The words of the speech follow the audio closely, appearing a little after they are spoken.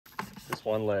this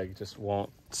one leg just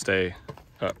won't stay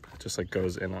up. It just like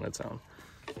goes in on its own.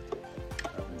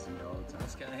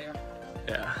 This guy here?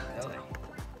 Yeah.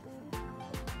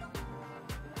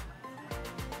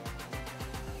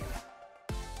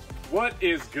 What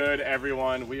is good,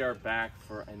 everyone? We are back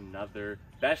for another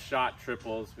Best Shot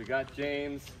Triples. We got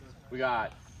James, we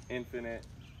got Infinite,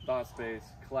 Thought Space,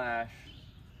 Clash,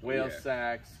 Whale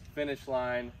Sacks, Finish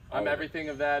Line. I'm everything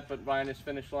of that, but minus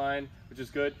Finish Line, which is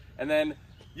good. And then,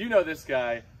 you know this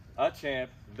guy, the champ,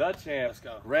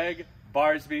 Gregg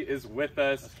Barsby is with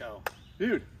us. Let's go.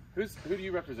 Dude, who do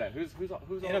you represent? Who's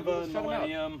Innova,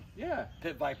 Millennium, yeah.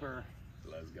 Pit Viper.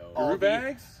 Let's go. Guru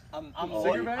bags? I'm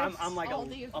like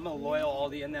I'm a loyal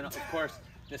Aldi, and then of course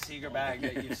the Seeger bag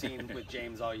that you've seen with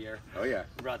James all year. Oh yeah.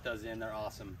 We brought those in. They're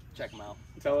awesome. Check them out.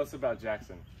 Tell us about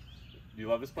Jackson. Do you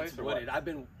love this place or what?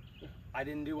 I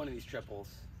didn't do one of these triples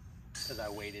because I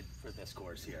waited for this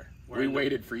course here. We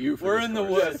waited for you. We're in the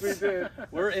woods. Yes, we did.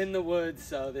 We're in the woods,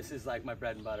 so this is like my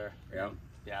bread and butter. Yeah.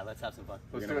 Yeah, let's have some fun.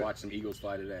 We're gonna watch some Eagles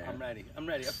fly today. I'm ready. I'm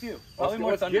ready. A few.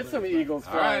 Let's get some Eagles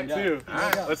flying too. All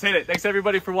right. Let's hit it. Thanks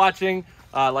everybody for watching.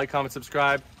 Like, comment,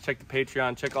 subscribe. Check the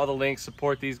Patreon. Check all the links.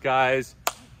 Support these guys.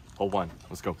 Hole one.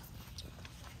 Let's go.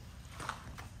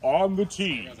 On the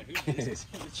tee,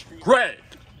 Gregg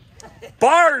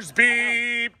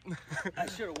Barsby. I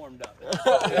should have warmed up.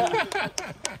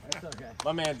 That's okay.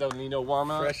 My man doesn't need no warm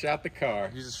up. Fresh out the car.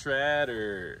 He's a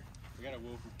shredder. We got a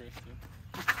woo for Chris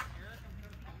too.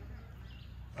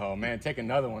 Oh man, take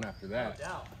another one after that.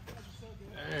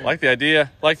 Like the idea.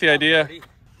 Like the idea.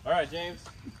 All right, James.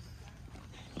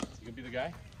 You gonna be the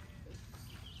guy?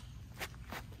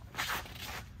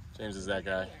 James is that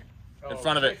guy. In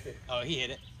front of it. Oh, he hit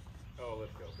it. Oh,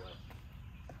 let's go, bro.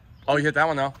 Oh, you hit that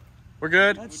one though. We're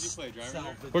good. Would you play driver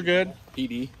here? We're good.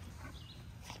 PD.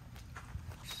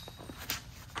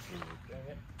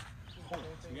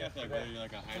 We have to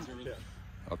like a hyzer.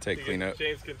 I'll take cleanup.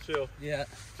 James can chill. Yeah.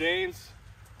 James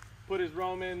put his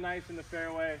roam in nice in the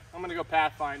fairway. I'm gonna go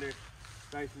Pathfinder.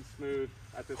 Nice and smooth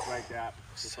at this right gap.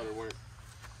 This other work.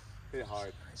 Hit it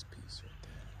hard. Nice piece right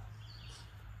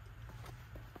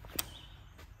there.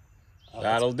 Oh,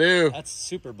 That'll do. That's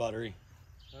super buttery.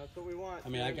 That's what we want. I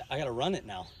mean, I got to run it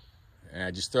now.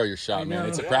 Yeah, just throw your shot, man.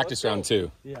 It's a Yeah, practice let's round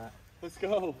too. Yeah. Let's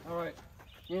go. All right.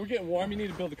 When we're getting warm, you need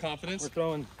to build the confidence. We're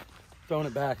throwing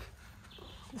it back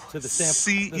to the stamp,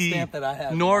 CE the stamp that I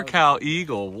have. NorCal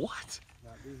Eagle. What?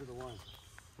 Yeah, these are the ones.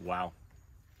 Wow.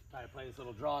 Try to play this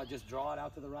little draw. Just draw it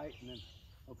out to the right, and then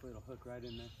hopefully it'll hook right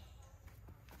in there.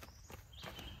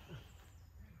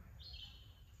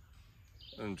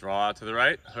 And draw out to the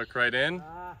right. Hook right in.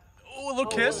 Oh, a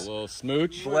little kiss. A little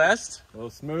smooch. Blessed. A little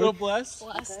A smooch. little blessed.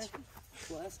 Okay.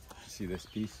 Blessed. See this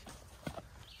piece?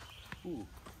 Ooh.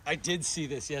 I did see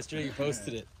this yesterday. You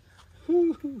posted it.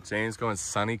 James going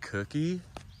Sunny Cookie.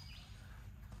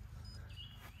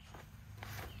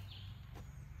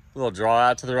 A little draw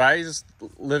out to the right. He's just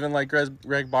living like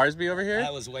Gregg Barsby over here.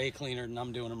 That was way cleaner than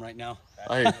I'm doing them right now.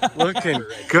 Hey, looking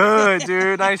good,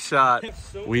 dude. Nice shot.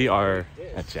 We are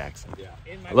at Jackson.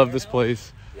 I love this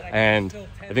place. And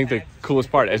I think the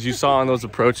coolest part, as you saw on those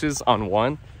approaches on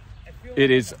one,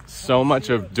 it is so much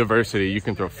of diversity. You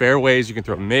can throw fairways, you can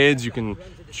throw mids, you can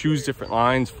choose different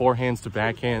lines, forehands to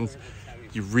backhands.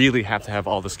 You really have to have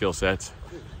all the skill sets.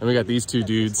 And we got these two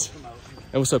dudes.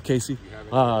 And what's up, Casey?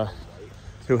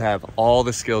 Who have all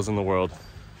the skills in the world.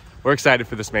 We're excited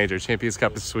for this major. Champions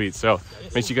Cup is sweet. So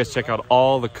make sure you guys check out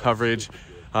all the coverage.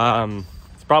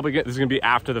 It's probably good. This is going to be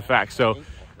after the fact. So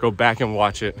go back and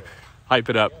watch it. Hype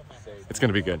it up. It's going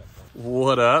to be good.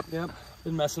 What up? Yep.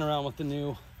 Been messing around with the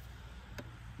new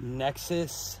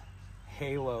Nexus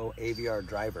Halo AVR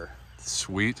driver.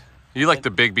 Sweet. You like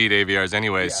the big beat AVRs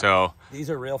anyway, so. These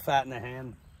are real fat in the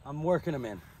hand. I'm working them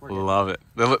in. Love it.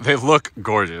 They look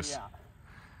gorgeous. Yeah.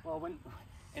 Well, when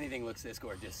anything looks this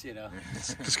gorgeous, you know.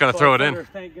 Just got to throw it in.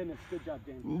 Thank goodness. Good job,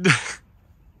 James.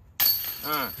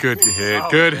 Good hit.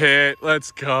 Good hit.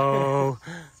 Let's go.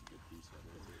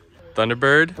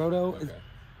 Thunderbird. Proto. I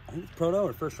think it's Proto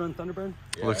or first run Thunderbird.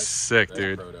 Yeah, looks sick, that's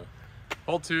dude. Proto.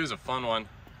 Hole 2 is a fun one.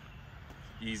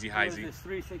 Easy, What is high-Z. this,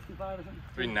 365 or something?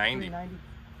 390. 390.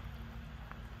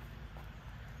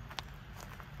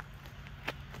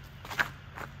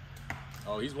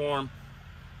 Oh, he's warm.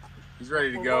 He's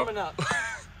ready to We're go. warming up.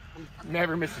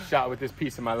 Never missed a shot with this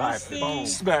piece of my life. See? Boom.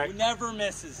 Smack. Never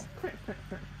misses.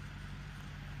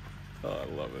 Oh, I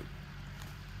love it.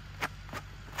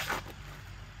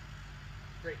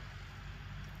 Great.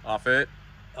 Off it.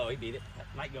 Oh, he beat it.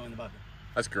 Might go in the bucket.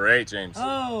 That's great, James.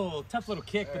 Oh, tough little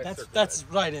kick, but that's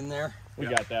right in there. We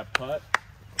got that putt.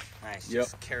 Nice. Yep.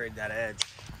 Just carried that edge.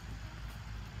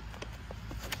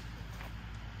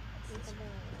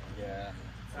 Yeah.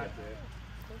 That's it.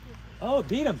 Oh,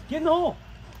 beat him. Get in the hole.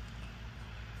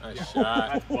 Nice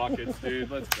shot. Buckets, dude.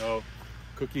 Let's go.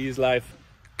 Cookie's life.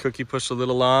 Cookie pushed a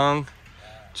little long.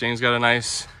 James got a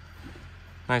nice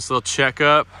little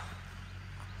checkup.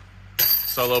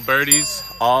 Solo birdies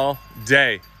all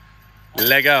day.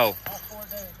 Lego.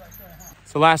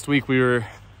 So last week we were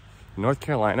in North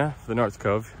Carolina, the North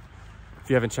Cove. If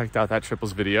you haven't checked out that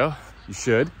triples video, you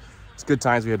should. It's good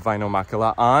times. We had Vino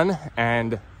Makala on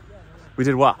and we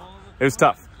did well. It was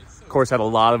tough. Of course, had a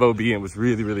lot of OB and it was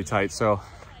really, really tight. So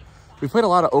we played a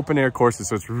lot of open air courses,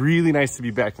 so it's really nice to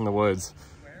be back in the woods.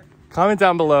 Comment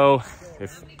down below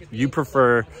if you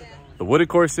prefer the wooded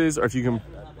courses or if you can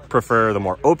prefer the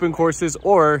more open courses,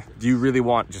 or do you really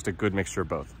want just a good mixture of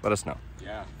both? Let us know.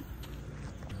 Yeah.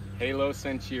 Halo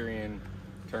Centurion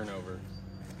turnover.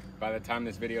 By the time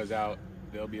this video's out,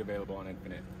 they'll be available on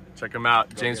Infinite. Check them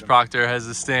out. James Proctor has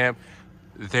the stamp.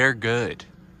 They're good.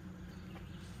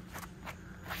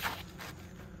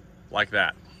 Like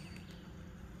that.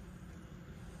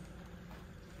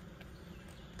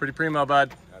 Pretty primo,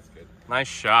 bud. That's good. Nice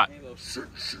shot.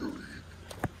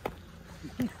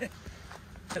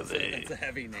 That's a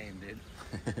heavy name,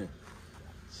 dude.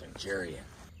 Centurion.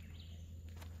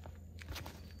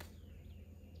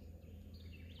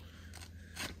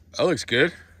 That looks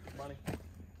good. Funny.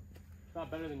 It's not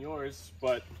better than yours,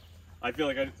 but I feel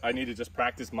like I need to just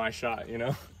practice my shot, you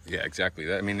know? Yeah, exactly.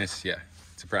 That, I mean, it's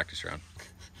a practice round.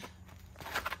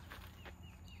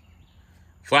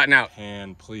 Flatten out.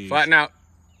 Hand, please. Flatten out.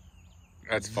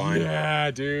 That's fine. Yeah,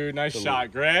 dude. Nice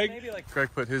shot, Greg. Greg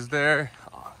put his there.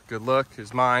 Oh, good look.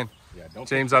 Here's mine. Yeah, don't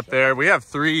James up there. We have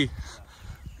 3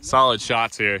 solid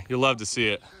shots here. You'll love to see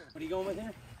it. What are you going with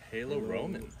here? Halo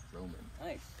Roman.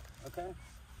 Nice. Okay.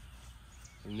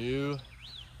 New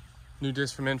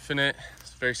disc from Infinite.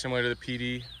 It's very similar to the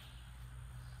PD.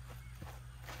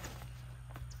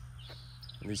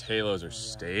 And these halos are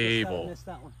stable. Missed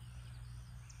that one.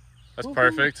 That's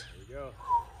perfect. There we go.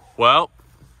 Well,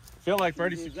 feel like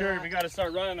birdie secured. We got to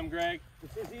start running them, Greg.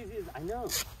 It's as easy as I know.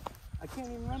 I can't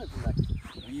even run it from back.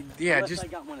 Yeah, Unless just. I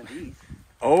got one of these.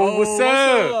 Oh, what's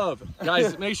up?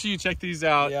 Guys, make sure you check these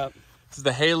out. Yep. This is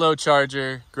the Halo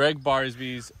Charger, Gregg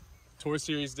Barsby's Tour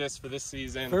Series disc for this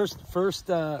season. First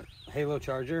Halo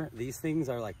Charger. These things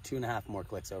are like 2.5 more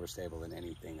clicks overstable than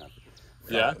anything of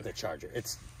the Charger.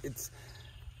 It's.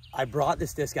 I brought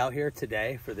this disc out here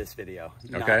today for this video,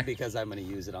 not because I'm going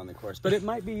to use it on the course, but it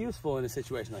might be useful in a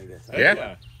situation like this.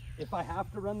 Yeah. If I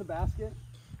have to run the basket,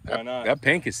 why not? That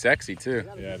pink is sexy too.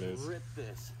 Yeah, it is. Rip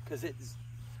this because it's.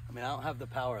 I mean, I don't have the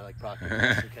power like Proctor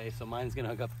does, okay? So mine's going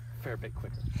to hook up a fair bit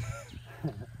quicker.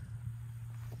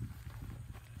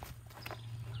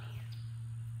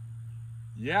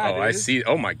 Yeah, I see.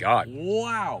 Oh my God.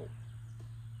 Wow.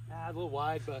 A little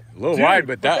wide, but A little wide,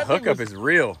 but that hookup is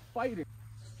real. fighting.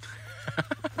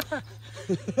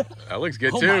 That looks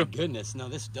good Oh too. my goodness, no,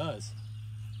 this does.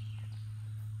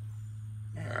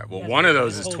 All right, well, one of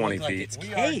those is This 20 looks like feet. it's We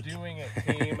cake. are doing it,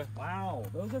 team. Wow,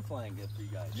 those are flying good for you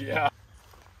guys. Yeah.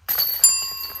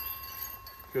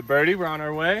 Good birdie. We're on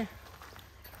our way.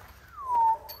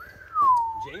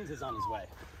 James is on his way.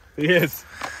 He is.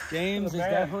 James is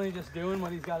man. definitely just doing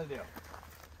what he's got to do.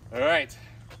 All right.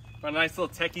 Got a nice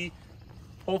little techie.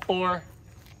 Hole 4.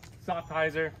 Soft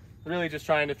hyzer. Really just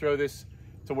trying to throw this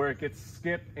to where it gets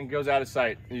skipped and goes out of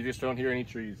sight. And you just don't hear any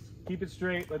trees. Keep it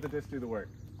straight. Let the disc do the work.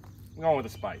 I'm going with a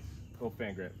spice. A little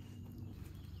fan grip.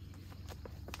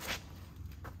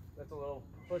 That's a little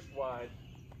pushed wide.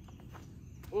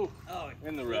 Ooh, Oh,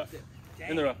 in the rough.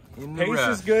 Dang. In the rough. In the Pace rough.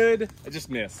 is good. I just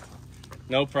missed.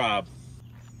 No prob.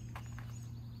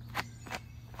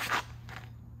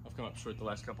 I've come up short the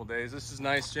last couple days. This is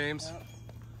nice, James.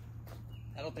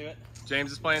 That'll do it.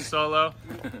 James is playing solo.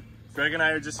 Greg and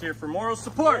I are just here for moral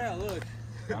support. Yeah, look.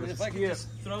 I mean, if I could just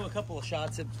throw a couple of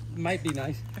shots, it might be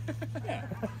nice.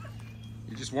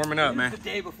 You're just warming up, man. The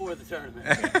day before the tournament.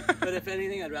 But if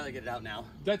anything, I'd rather get it out now.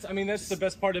 That's the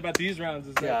best part about these rounds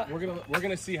is that we're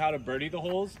gonna see how to birdie the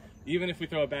holes. Even if we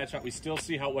throw a bad shot, we still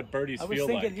see what birdies I was feel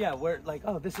thinking, like. yeah, where like,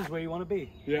 oh, this is where you want to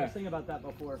be. Yeah. I was thinking about that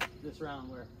before this round,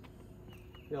 where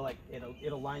feel like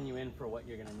it'll line you in for what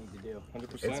you're gonna need to do.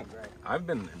 100%. I've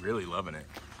been really loving it.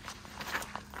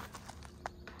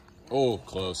 Oh,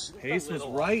 close. Pace was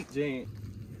right, James.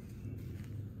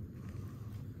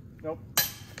 Nope.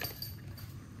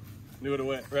 Knew it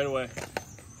away right away.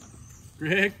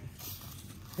 Greg,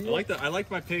 I like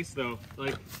my pace though.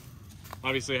 Like,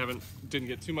 obviously, didn't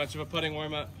get too much of a putting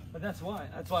warm up. But that's why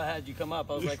I had you come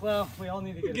up. I was like, well, we all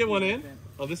need to Get one in.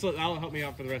 Oh, that'll help me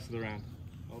out for the rest of the round.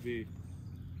 I'll be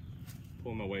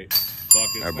pulling my weight.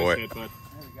 Buckets, Our boy. nice hit, bud.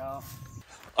 There we go.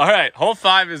 All right, hole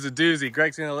 5 is a doozy.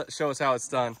 Greg's gonna show us how it's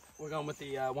done. We're going with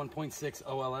the 1.6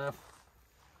 OLF.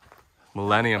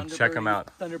 Millennium, check them out.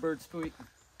 Thunderbird speed.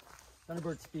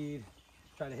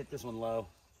 Try to hit this one low.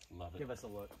 Love it. Give us a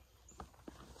look.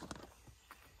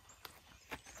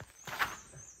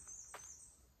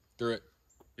 Through it.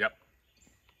 Yep.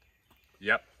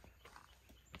 Yep.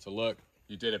 It's a look.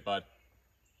 You did it, bud.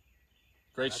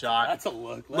 Great shot. That's a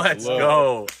look. Let's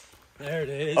go. There it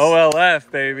is.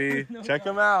 OLF, baby. Check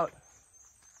them out.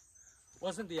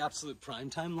 Wasn't the absolute prime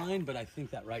time line, but I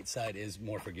think that right side is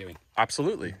more forgiving.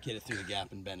 Absolutely. Get it through the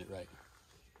gap and bend it right.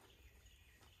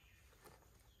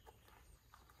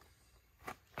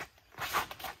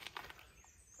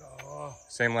 Oh.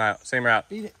 Same route.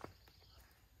 Beat it.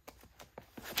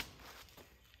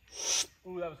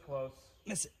 Ooh, that was close.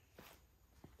 Miss it.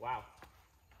 Wow.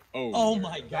 Oh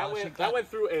my gosh. That went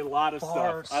through a lot of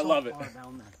stuff. I love it.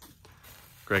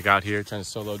 Greg out here trying to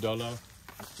solo dolo.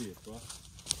 See it, bro.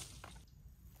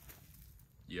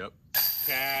 Yep.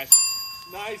 Cash.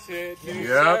 Nice hit.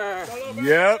 Yep.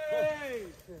 Yep.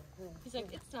 He's like,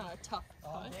 it's not a tough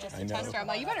putt, just a tester. I'm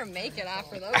like, you better make it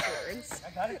after those words.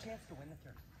 I got a chance to win the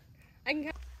turn. I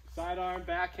can. Sidearm,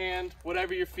 backhand,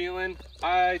 whatever you're feeling.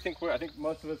 I think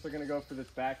most of us are gonna go for this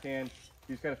backhand.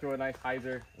 You just gotta throw a nice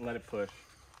hyzer and let it push.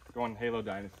 We're going Halo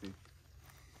Dynasty.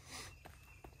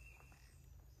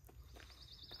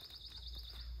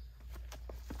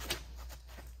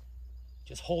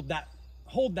 Just hold that.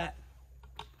 Hold that.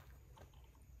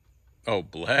 Oh,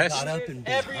 bless. Got up and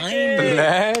Everything. behind.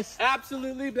 Bless.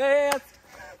 Absolutely blessed.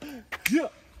 Yeah.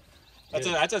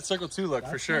 That's a circle 2 look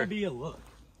for sure. That's gonna be a look.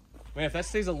 Man, if that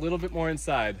stays a little bit more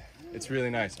inside, it's really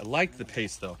nice. I like the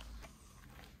pace though.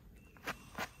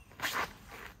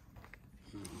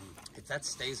 If that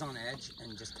stays on edge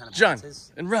and just kind of John,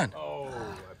 bounces. and run. Oh,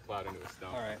 I plowed into a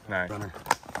stump. All right. Nice. Runner.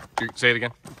 Say it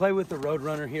again. Play with the road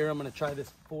runner here. I'm gonna try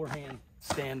this forehand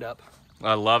stand up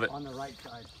I love it. on the right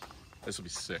side. This will be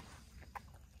sick.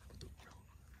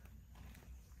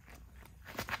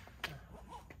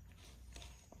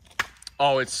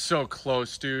 Oh, it's so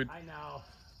close, dude. I know.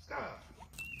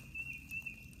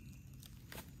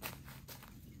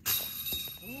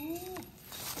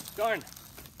 Darn.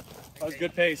 That was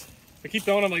good pace. If I keep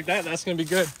throwing them like that, that's going to be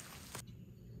good.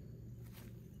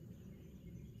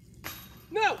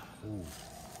 No!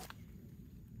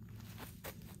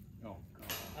 Oh, God.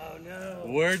 Oh, no.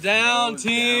 We're down,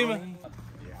 team. Down.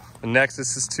 The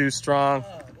Nexus is too strong.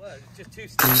 Oh, what? Just too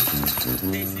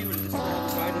steep. Casey was just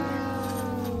right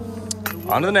in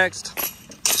there. On to the next.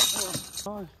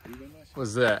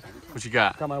 What's that? What you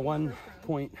got? Got my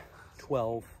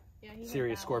 1.12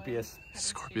 Sirius Scorpius.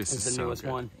 Scorpius Is is the so newest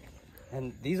good. one.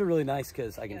 And these are really nice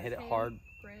because I can hit it hard.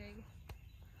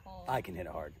 I can hit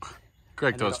it hard.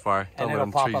 Greg And throws it'll- far. Don't And let it'll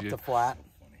him pop treat up you. the flat.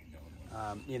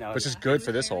 You know, Which is good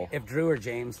for this hole. if Drew or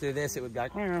James do this, it would be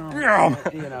like, you know,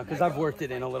 because I've worked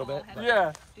it in a little bit.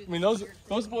 Yeah. I mean, those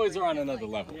boys are on another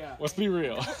level. Yeah. Let's be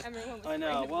real. I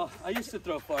know. Well, I used to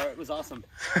throw far. It was awesome.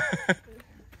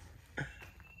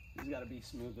 You got to be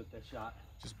smooth with this shot.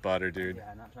 Just butter, dude.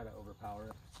 Yeah, not try to overpower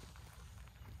it.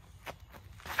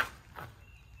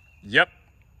 Yep.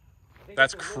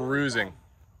 That's cruising.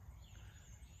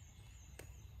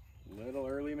 A little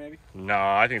early, maybe? No,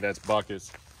 I think that's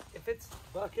buckets. If it's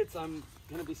buckets, I'm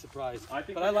gonna be surprised. I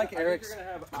think but I like Eric's you're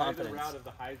gonna have confidence. either route of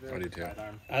the hyzer I or do the too.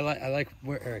 sidearm. I like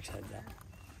where Eric's head's at.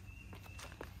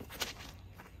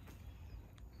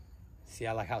 See,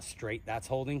 I like how straight that's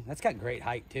holding. That's got great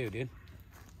height too, dude.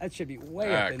 That should be way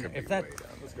up That in could there. be If that, way down.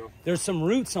 Let's go. there's some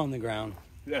roots on the ground.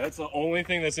 Yeah, that's the only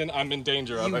thing I'm in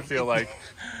danger of, I feel like.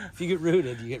 If you get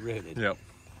rooted, you get rooted. Yep.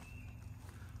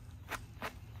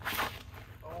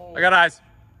 I got eyes.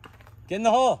 Get in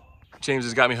the hole. James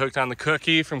has got me hooked on the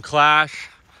cookie from Clash.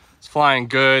 It's flying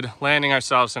good, landing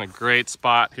ourselves in a great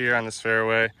spot here on this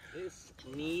fairway. This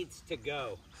needs to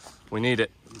go. We need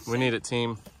it. We need it,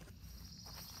 team.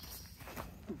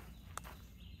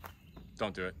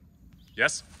 Don't do it.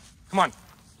 Yes? Come on.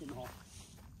 Get in the hole.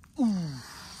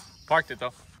 Parked it,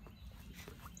 though.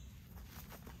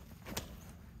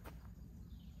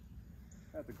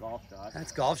 That's a golf shot.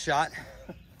 That's golf shot.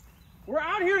 We're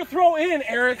out here to throw in,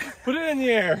 Eric. Put it in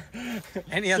the air.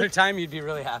 Any other time, you'd be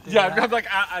really happy. Yeah, with that. I'm like,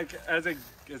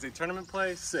 as a tournament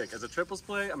play, sick. As a triples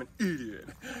play, I'm an idiot.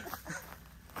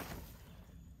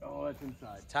 Oh, that's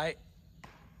inside. Tight.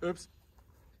 Oops.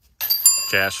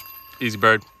 Cash. Easy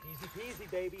bird. Easy peasy,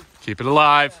 baby. Keep it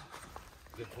alive.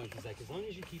 Good point. He's like, as long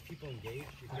as you keep people engaged,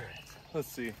 you're good. Let's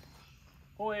see.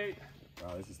 Hole 8.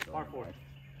 Wow, this is still Par 4.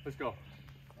 Let's go.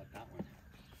 Like that one.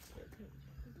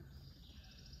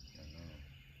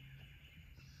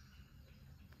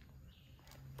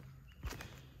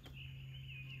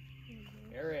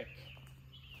 Eric.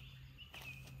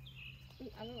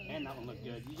 I don't know. And that one looked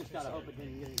good. You just gotta hope it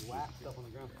didn't get any whack stuff on the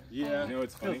ground. Yeah, you know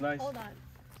it's funny. Nice. Hold on.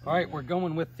 All right, we're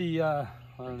going with the, I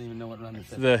don't even know what run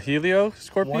this is. The Helio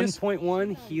Scorpius?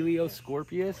 1.1 Helio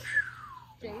Scorpius.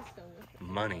 Jay's going with it.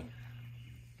 Money.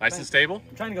 Nice and stable?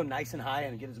 I'm trying to go nice and high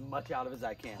and get as much out of it as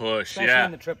I can. Push, especially yeah.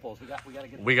 in the triples. We gotta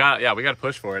get. We got to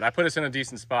push for it. I put us in a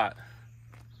decent spot.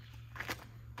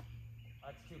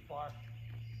 That's too far.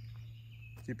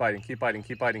 Keep biting, keep biting,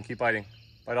 keep biting, keep biting.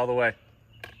 Bite all the way.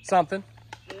 Something.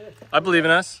 I believe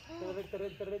in us.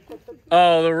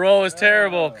 Oh, the roll is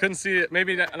terrible. Couldn't see it.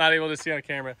 Maybe not able to see on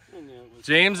camera.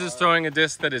 James is throwing a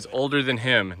disc that is older than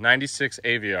him. 96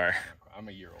 AVR. I'm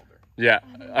a year older. Yeah,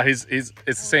 it's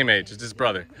the same age. It's his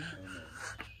brother.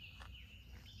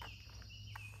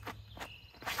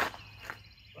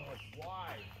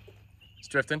 It's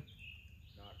drifting.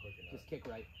 Just kick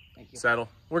right. Thank you. Settle.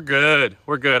 We're good.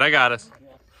 We're good. I got us.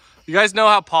 You guys know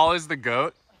how Paul is the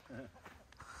GOAT?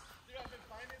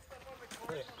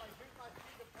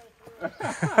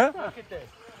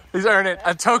 He's earned it.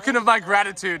 A token of my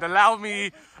gratitude. Allow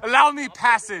me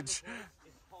passage.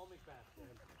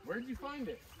 Where'd you find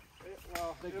it?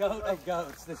 Well, The goat of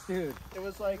goats, this dude. it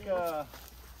was like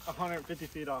 150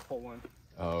 feet off hole one.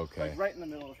 Oh, okay. Like right in the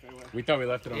middle of the fairway. We thought we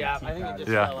left it on Yeah, the I think it just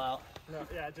Yeah. fell out. No,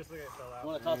 yeah, just like it fell out.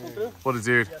 Want to toss one through? What a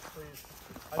dude. Yes, please.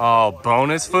 Oh,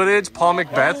 bonus footage? Paul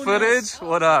Macbeth footage?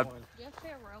 What up? Yes,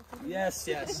 they're royalty. Yes,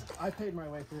 yes. I paid my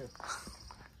way through.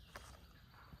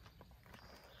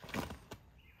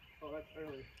 Oh, that's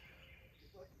early.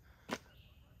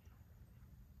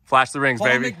 Flash the rings, Paul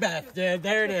baby. Macbeth, dude.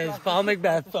 There it is. Paul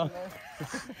Macbeth.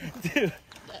 Dude.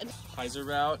 Hyzer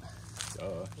route.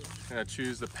 Gonna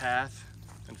choose the path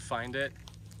and find it.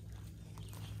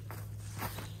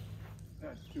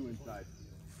 That's 2 inside.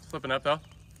 Flipping up though.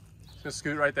 Just gonna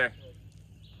scoot right there.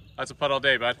 That's a putt all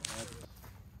day, bud.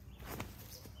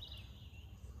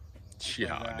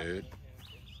 Yeah, dude.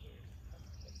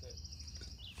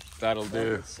 That'll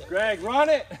do. Greg, run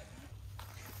it!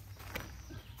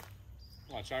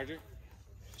 Come on, Charger.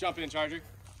 Jump in, Charger.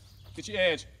 Get your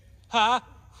edge. Ha!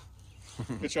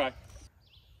 Good try.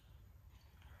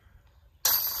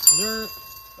 There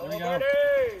we go.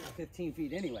 15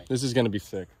 feet anyway. This is gonna be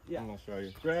sick. Yeah. I'm gonna show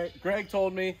you. Greg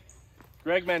told me,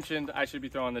 Greg mentioned I should be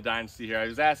throwing the Dynasty here. I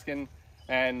was asking,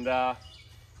 and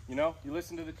you know, you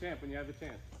listen to the champ when you have the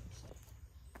chance.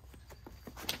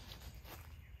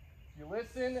 You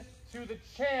listen to the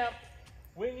champ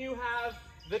when you have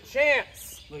the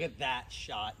chance. Look at that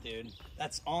shot, dude.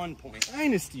 That's on point.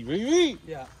 Dynasty, baby.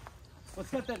 Yeah. Well,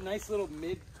 it's got that nice little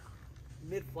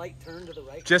mid-flight turn to the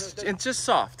right. It's just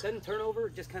soft. Doesn't turn over,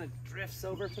 it just kind of drifts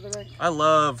over to the right. I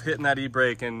love hitting that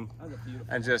e-brake and That's a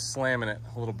beautiful. just slamming it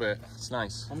a little bit. It's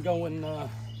nice. I'm going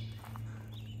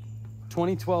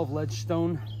 2012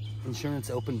 Ledgestone Insurance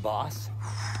Open Boss.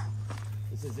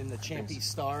 This is in the Champy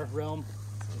Star realm.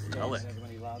 This is Relic.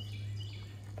 everybody loves.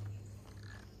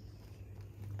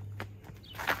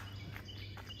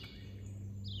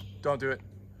 Don't do it.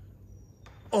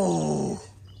 Oh,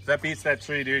 that beats that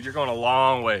tree, dude. You're going a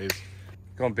long ways.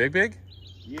 Going big, big?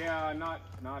 Yeah, not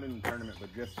in the tournament,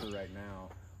 but just for right now.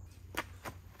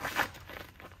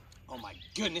 Oh my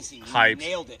goodness, he Hype.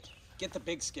 nailed it. Get the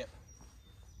big skip.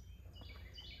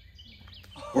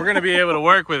 We're going to be able to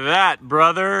work with that,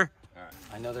 brother.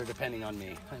 I know they're depending on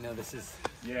me. I know this is,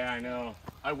 Yeah, I know.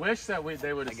 I wish that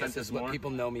they would I have guess sent this us is what more.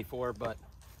 people know me for, but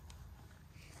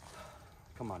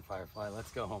come on, Firefly,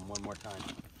 let's go home one more time.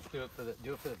 Do it for the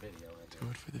video right there. Do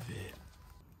it for the vid.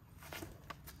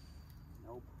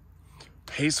 Nope.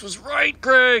 Pace was right,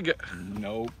 Greg.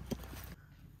 Nope.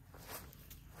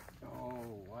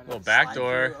 Oh, why Little did I back slide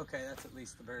door. through? Okay, that's at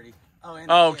least the birdie. Oh,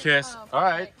 and Oh, the kid. kiss. Oh, All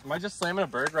right. perfect. Am I just slamming a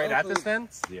bird right at this then?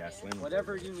 Yeah, slam it.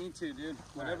 Whatever you need to, dude.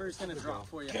 Whatever's gonna drop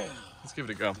for you. Let's give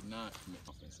it a go. Did not commit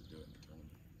offensive to do it in the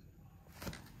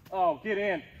tournament. Oh, get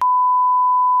in.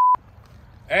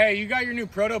 Hey, you got your new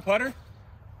proto putter?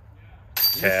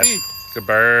 Yeah. Good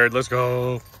bird. Let's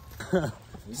go.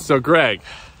 So, Greg,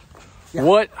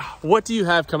 what do you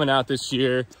have coming out this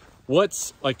year?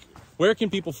 What's like? Where can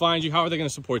people find you? How are they going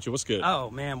to support you? What's good? Oh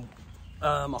man,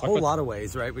 a whole lot of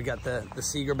ways, right? We got the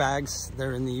Seeger bags.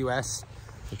 They're in the U.S.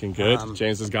 Looking good.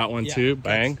 James has got one too.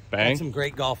 Bang, bang. Got some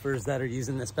great golfers that are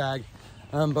using this bag.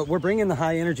 But we're bringing the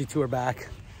high energy tour back.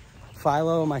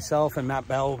 Philo, myself, and Matt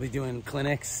Bell will be doing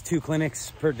clinics, 2 clinics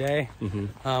per day.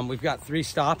 We've got 3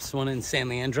 stops, one in San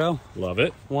Leandro, Love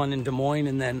it. one in Des Moines,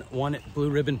 and then one at Blue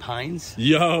Ribbon Pines.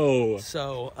 Yo.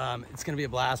 So it's going to be a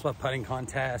blast. We'll have putting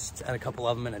contests at a couple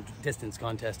of them and a distance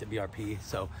contest at BRP.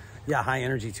 So yeah, high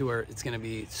energy tour. It's going to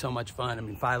be so much fun. I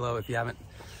mean, Philo, if you haven't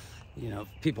You know,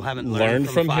 people haven't learned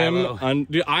from Philo. him.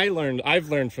 Dude, I've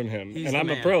learned from him, and I'm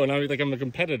a pro, and I'm a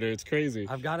competitor. It's crazy.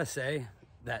 I've got to say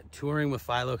that touring with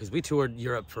Philo, because we toured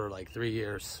Europe for like 3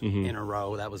 years in a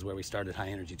row. That was where we started High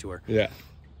Energy Tour. Yeah.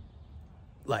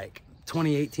 Like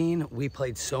 2018, we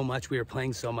played so much. We were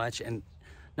playing so much, and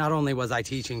not only was I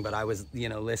teaching, but I was, you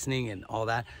know, listening and all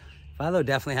that. Philo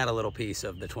definitely had a little piece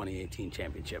of the 2018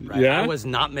 championship, right? Yeah. I was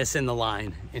not missing the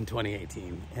line in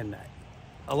 2018, and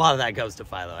a lot of that goes to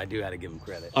Philo. I do have to give him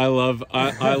credit. I love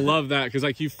that, because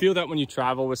like you feel that when you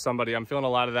travel with somebody. I'm feeling a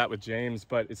lot of that with James,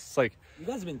 but it's just like You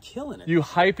guys have been killing it. you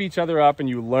hype each other up and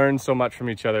you learn so much from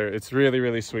each other. It's really,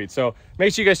 really sweet. So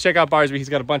make sure you guys check out Barsby. He's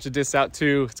got a bunch of discs out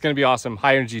too. It's gonna be awesome.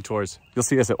 High Energy Tours. You'll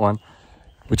see us at one.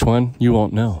 Which one? You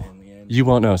won't know. You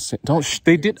won't know. Don't.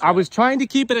 They did. I was trying to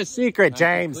keep it a secret,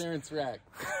 James. Clearance rack.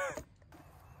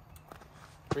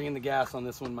 Bringing the gas on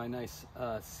this one, my nice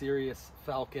Sirius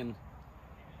Falcon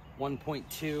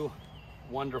 1.2.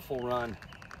 Wonderful run.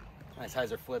 Nice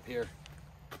hyzer flip here.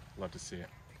 Love to see it.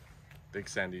 Big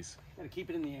sendies. Gotta keep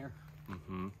it in the air.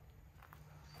 Mm-hmm.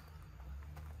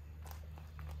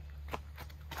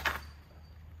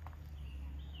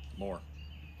 More.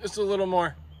 Just a little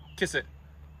more. Kiss it.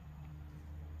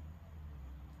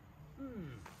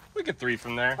 We get 3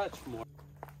 from there. Touch more.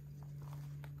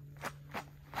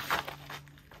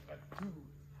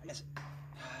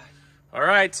 All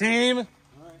right, team. All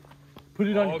right. Put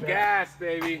it on your gas,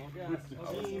 baby. I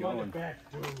I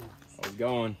was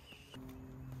going.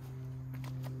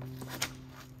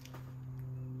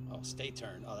 Oh, stay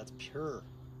turned. Oh, that's pure.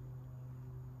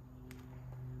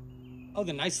 Oh,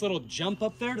 the nice little jump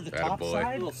up there to the top Attaboy.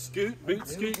 side. Little scoot, boot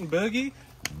scooting boogie.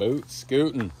 Boot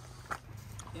scooting.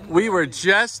 We were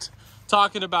just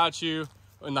talking about you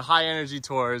in the High Energy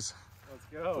Tours. Let's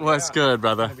go. What's good,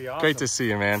 brother? gonna be awesome. Great to see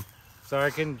you, man. So I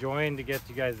can join to get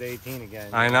you guys to 18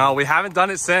 again. I know we haven't done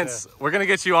it since. We're gonna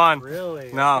get you on.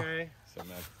 Really? No. Okay.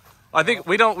 I think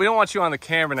we don't want you on the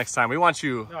camera next time. We want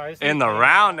you No, I just in need the to-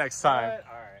 round next time.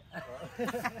 All right.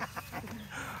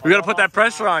 We gotta put that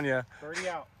pressure on you. 30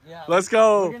 out. Yeah. Let's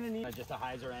go. We're gonna need just a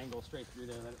hyzer angle straight through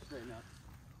there. Let it straighten up.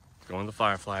 Going the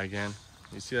Firefly again.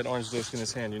 You see that orange disc in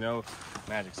his hand, you know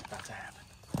magic's about to happen.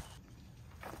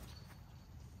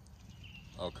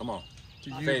 Oh, come on.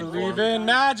 Do you Fade believe for him. in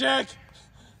magic?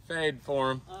 Fade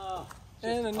for him. Oh,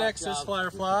 And the next is job.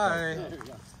 Firefly. there you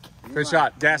go. Good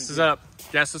shot. Gas is up.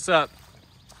 Gas is up.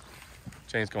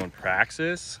 James going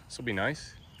Praxis. This will be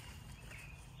nice.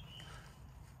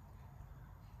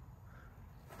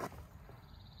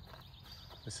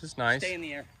 This is nice. Stay in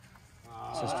the air.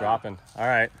 This is dropping. All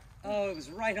right. Oh, it was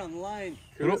right on the line.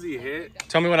 Who does he hit?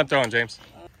 Tell me what I'm throwing, James.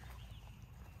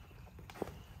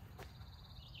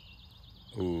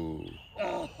 Ooh.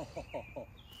 Oh.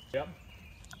 Yep.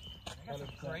 I got a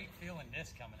great feeling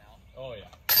this coming out. Oh, yeah.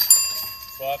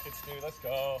 Buckets, dude. Let's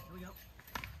go. Here we go.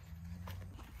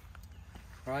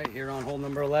 All right, here on hole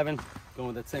number 11, going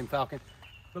with that same Falcon.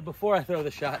 But before I throw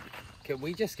the shot, can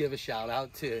we just give a shout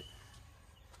out to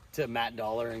Matt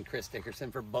Dollar and Chris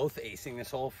Dickerson for both acing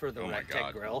this hole for the Oh my Rec Tech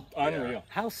God. Grill? Unreal.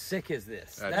 How sick is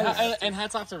this? And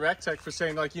hats off to Rec Tech for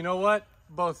saying, like, you know what?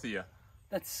 Both of you.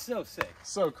 That's so sick.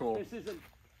 So cool. This isn't.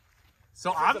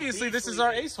 So is a obviously this is beastly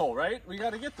our ace. ace hole, right? We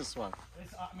got to get this one.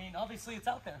 I mean, obviously it's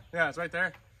out there. Yeah, it's right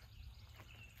there.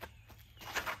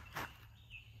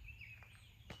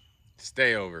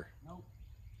 Stay over. Nope.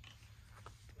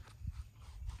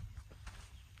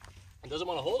 It doesn't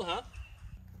want to hold, huh?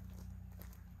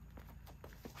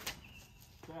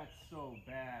 That's so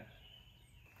bad.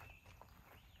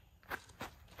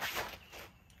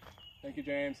 Thank you,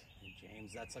 James. Hey,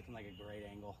 James, that's looking like a great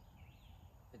angle.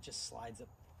 It just slides up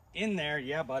in there.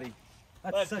 Yeah, buddy.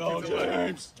 That's Let's such go, a good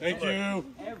James. Thank you.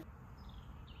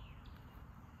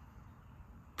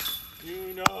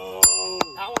 You know.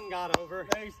 That one got over.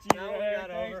 Thanks, That one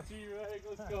got over. T-Reg.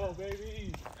 Let's go,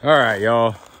 baby. All right,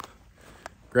 y'all.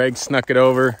 Greg snuck it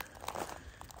over.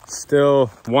 Still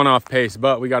one off pace,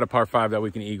 but we got a par 5 that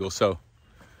we can eagle. So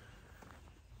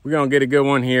we're going to get a good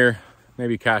one here.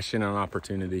 Maybe cash in on an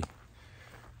opportunity.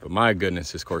 But my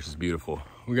goodness, this course is beautiful.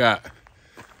 We got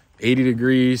 80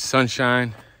 degrees,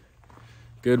 sunshine,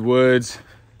 good woods.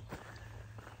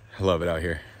 I love it out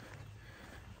here.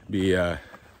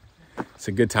 It's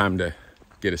a good time to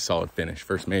get a solid finish.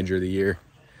 First major of the year.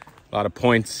 A lot of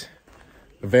points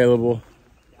available.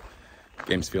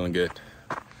 Game's feeling good.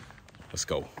 Let's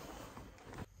go.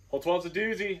 Hole 12's a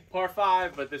doozy, par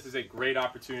 5, but this is a great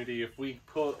opportunity. If we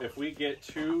get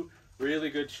 2 really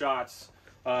good shots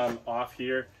off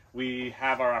here, we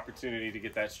have our opportunity to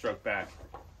get that stroke back.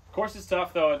 Course is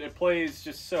tough though. It plays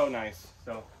just so nice.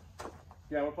 So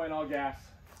yeah, we're playing all gas.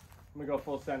 I'm gonna go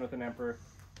full send with an Emperor.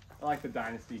 I like the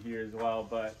Dynasty here as well,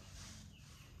 but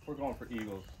if we're going for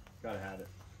Eagles, gotta have it.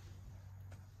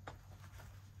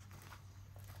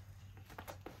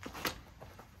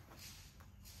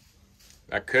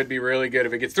 That could be really good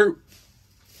if it gets through.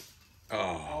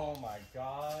 Oh my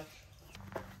gosh.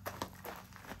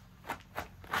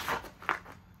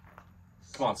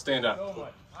 Come on, stand up. So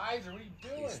much. Heiser, what are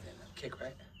you doing? Kick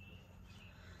right.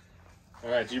 All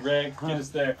right, G-Reg, get us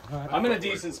there. I'm in a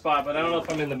decent spot, but I don't know if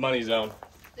I'm in the money zone.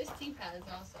 This tee pad is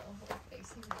also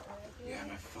facing that way. Yeah,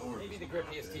 my forward. Maybe the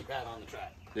grippiest tee pad on the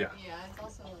track. Yeah. Yeah, it's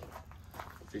also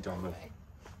like Feet don't move. way.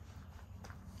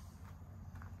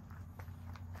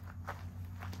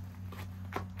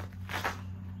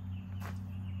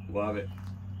 Love it.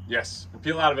 Yes.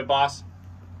 Peel out of it, boss.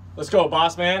 Let's go,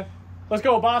 boss man. Let's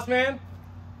go, boss man.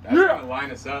 That's gonna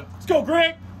line us up. Let's go,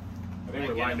 Greg. I think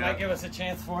we're lined Might up. give us a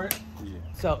chance for it. Yeah.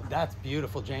 So that's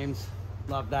beautiful, James.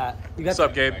 Love that. You got What's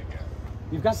up, Gabe?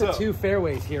 You've got the So- two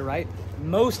fairways here, right?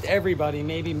 Most everybody,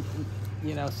 maybe,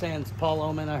 you know, sans Paul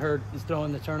Oman, I heard, is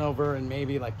throwing the turnover, and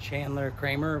maybe like Chandler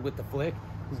Kramer with the flick,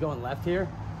 he's going left here.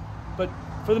 But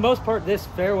for the most part, this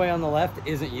fairway on the left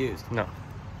isn't used. No.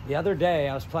 The other day,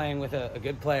 I was playing with a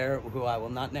good player who I will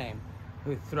not name,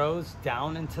 who throws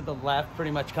down into the left,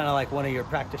 pretty much kind of like one of your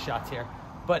practice shots here.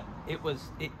 But it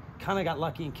kind of got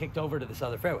lucky and kicked over to this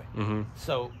other fairway. Mm-hmm.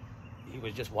 So he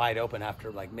was just wide open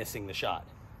after like missing the shot.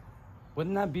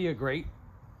 Wouldn't that be a great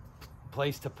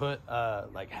place to put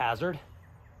like hazard?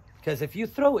 Because if you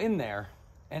throw in there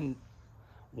and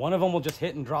one of them will just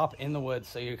hit and drop in the woods,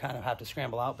 so you kind of have to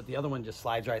scramble out, but the other one just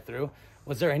slides right through.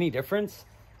 Was there any difference?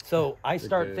 So I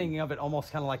start thinking of it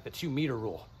almost kind of like the 2-meter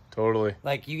rule. Totally.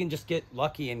 Like you can just get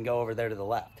lucky and go over there to the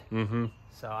left. Mm-hmm.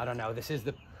 So I don't know. This is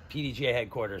the PDGA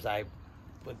headquarters. I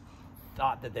would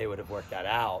thought that they would have worked that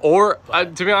out. Or to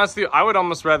be honest with you, I would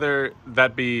almost rather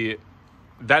that be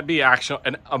actual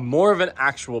and a more of an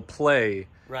actual play.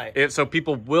 Right. So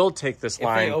people will take this If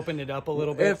line. they opened it up a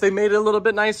little bit. If they made it a little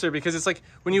bit nicer, because it's like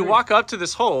when you walk up to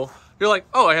this hole, you're like,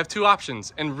 oh, I have 2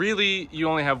 options, and really you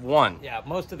only have 1. Yeah,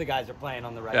 most of the guys are playing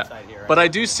on the right side here. Right? But I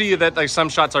do see that like some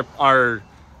shots are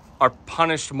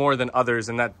punished more than others,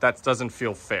 and that doesn't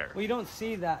feel fair. We don't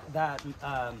see that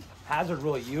hazard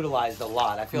rule utilized a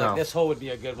lot. I feel like this hole would be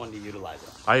a good one to utilize it.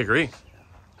 I agree.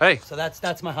 Hey, So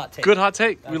that's my hot take. good hot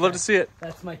take. We Okay. love to see it.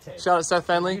 That's my take. Shout out Seth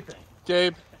Fenley, What do you think?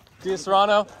 Gabe, Dia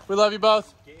Serrano. We love you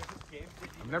both.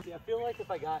 I feel like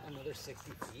if I got another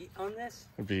 60 feet on this,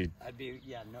 I'd be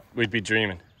We'd be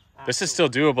dreaming. This is still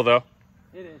doable though.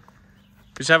 It is.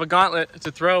 We should have a gauntlet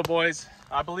to throw, boys.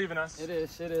 I believe in us. It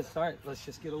is. All right, let's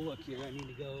just get a look here. I need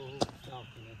to go Falcon,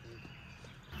 I think.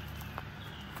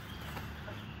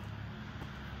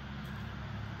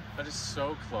 That is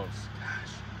so close.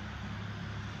 Gosh.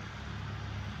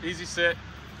 Easy sit.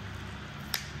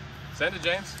 Send it,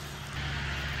 James.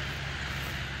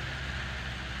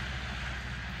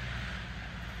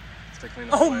 Stay clean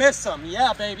up the way. Miss some.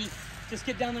 Yeah, baby. Just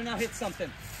get down there now, hit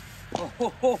something.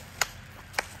 Oh,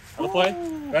 I'll play,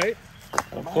 right?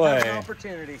 I'll might have play. an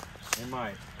opportunity. We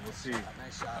might. We'll see.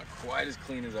 Nice shot. Not quite as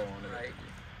clean as I wanted Right. it.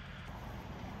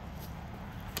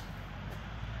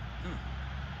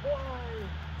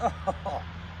 Oh,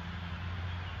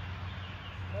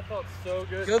 That felt so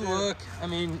good. good look. I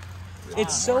mean,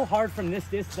 it's so hard from this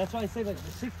distance. That's why I say like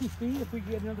the 60 feet. If we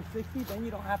get another 60, then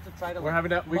you don't have to try to We're having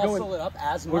to- we're muscle going- it up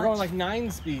as much. We're going like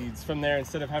 9 speeds from there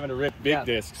instead of having to rip big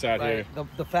discs out here.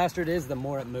 The faster it is, the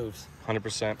more it moves.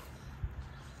 100%.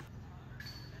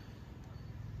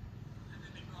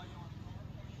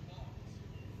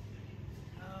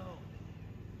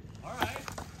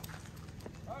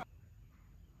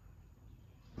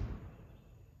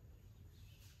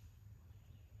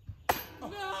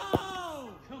 No!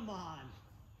 Come on.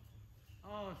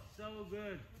 Oh, so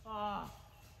good. Oh,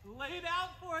 laid out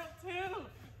for it too.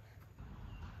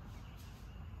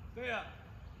 Stay up.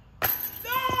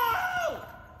 No!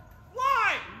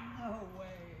 Why? No way,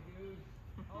 dude.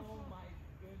 Oh my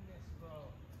goodness, bro.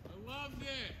 I loved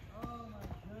it. Oh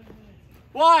my goodness.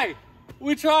 Why?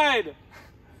 We tried.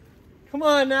 Come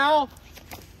on now.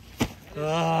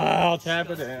 I'll tap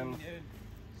it in. Dude.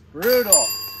 Brutal.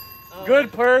 Oh,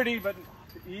 Good birdie, but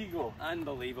eagle.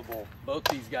 unbelievable. Both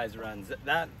these guys' runs.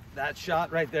 That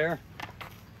shot right there,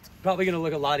 it's probably gonna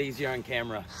look a lot easier on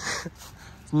camera.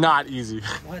 Not easy.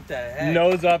 What the heck?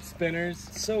 Nose up spinners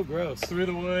So gross. through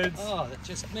the woods. Oh, that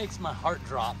just makes my heart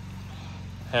drop.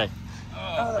 Hey,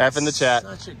 Oh, F in the chat.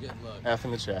 Such a good look. F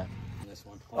in the chat. This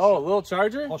one. Oh, a little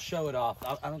charger? I'll show it off.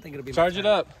 I don't think it'll be. Charge it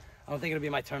up. I don't think it'll be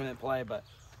my tournament play, but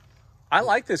I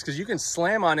like this because you can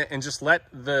slam on it and just let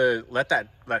that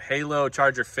halo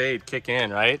charger fade kick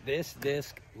in, right? this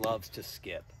disc loves to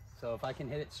skip. So if I can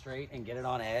hit it straight and get it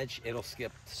on edge, it'll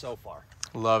skip so far.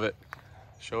 Love it.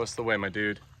 Show us the way, my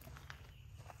dude.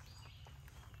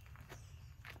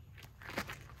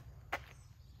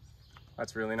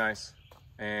 That's really nice.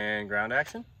 And ground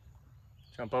action.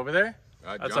 Jump over there.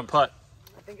 That's a putt.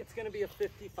 I think it's going to be a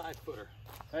 55-footer.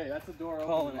 Hey, that's a door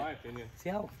Calling open, in it. my opinion. See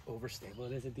how overstable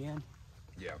it is at the end?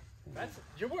 Yeah.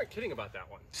 You weren't kidding about that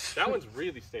one. That one's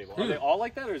really stable. Are they all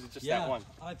like that, or is it just that one?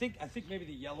 I think maybe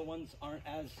the yellow ones aren't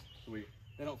as Sweet.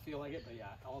 They don't feel like it, but yeah,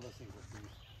 all those things are pretty.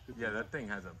 Yeah, that thing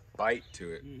has a bite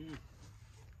to it. Mm-hmm.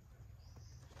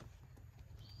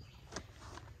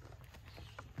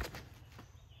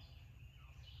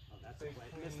 Oh, that's a way.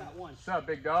 Missed that one. What's up,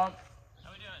 big dog?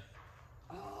 How we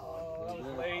doing? Oh, that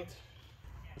was late.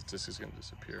 This disc is going to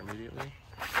disappear immediately.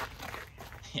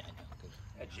 Yeah,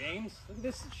 James, look at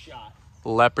this shot.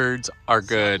 Leopards are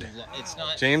good. it's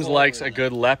not. James likes a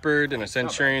good leopard and a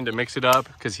centurion to mix it up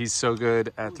because he's so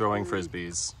good at throwing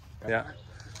frisbees. Yeah.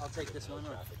 I'll take this one.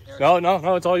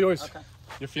 No, it's all yours. Okay.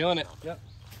 You're feeling it.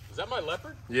 Is that my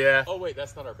leopard? Yeah. Oh wait,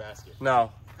 that's not our basket.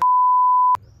 No.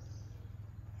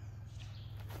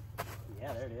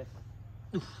 Yeah, there it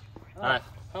is. All right.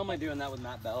 How am I doing that with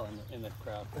Matt Bell in the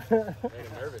crowd? Made him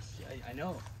nervous. I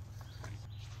know.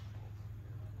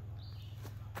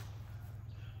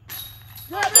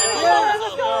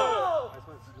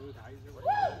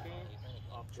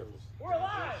 We're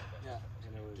alive. Yeah. I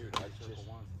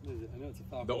know it's a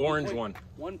Falcon. The orange one.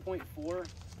 1.4.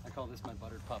 I call this my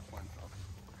buttered popcorn.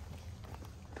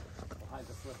 Hide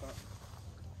the flip up.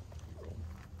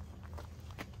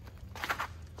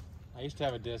 I used to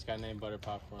have a disc I named Butter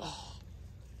Popcorn.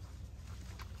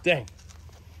 Dang.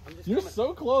 You're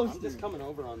so close. I'm just coming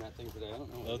over on that thing today. I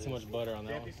don't know. A little too much butter on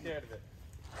that Can't one. be scared of it.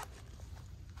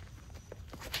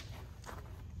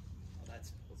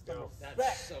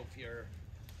 That's so pure.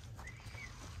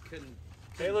 Couldn't.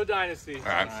 Halo Dynasty. All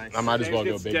right, I might as well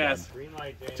go big one. Green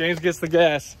light, James. James gets the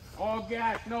gas. All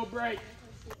gas, no brake.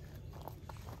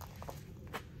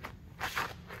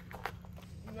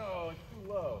 No, it's too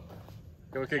low.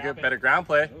 We could get better ground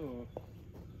play.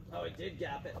 Oh, it did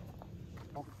gap it.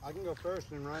 I can go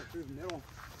first and run it through the middle.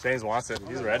 James wants it.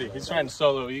 He's ready. He's trying to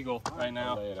solo eagle right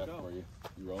now. Lay it up for you.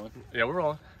 You rolling? Yeah, we're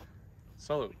rolling.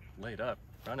 Solo, laid up.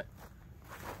 Run it.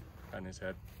 On his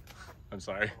head. I'm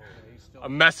sorry.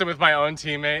 I'm messing with my own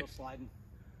teammate. Still sliding.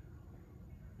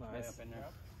 Nice. Up in there.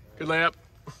 Good layup.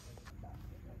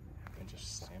 And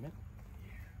just slam it.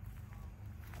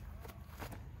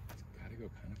 Gotta go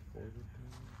kind of forward.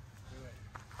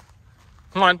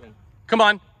 Come on. Come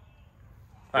on.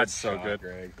 That's so shot, good.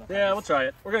 Greg. Yeah, we'll try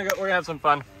it. We're gonna have some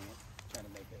fun. Trying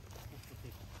to make it.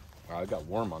 Wow, I got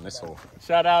warm on this hole.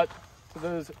 Shout out to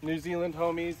those New Zealand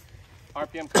homies.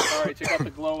 RPM Qatari. Check out the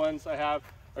glow ones I have.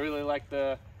 I really like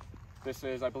this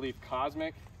is, I believe,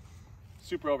 Cosmic.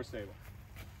 Super overstable.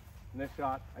 In this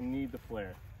shot, I need the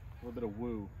flare. A little bit of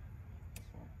woo.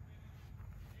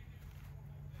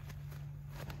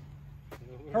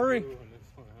 Hurry.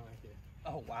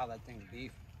 Oh wow, that thing's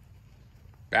beef.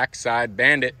 Backside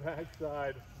bandit.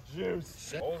 Backside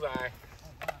juice. Bullseye.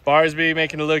 Barsby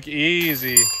making it look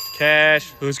easy.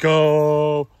 Cash, let's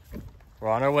go. We're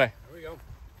on our way. There we go.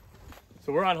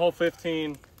 So we're on hole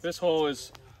 15. This hole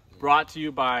is brought to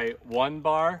you by One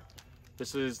Bar.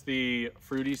 This is the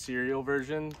fruity cereal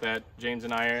version that James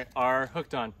and I are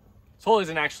hooked on. This hole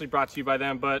isn't actually brought to you by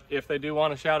them, but if they do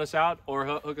want to shout us out or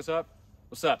hook us up,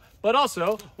 what's up? But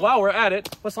also, while we're at it,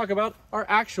 let's talk about our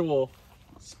actual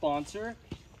sponsor,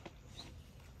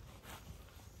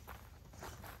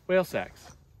 Whale Sacks.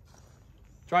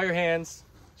 Dry your hands,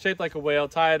 shaped like a whale,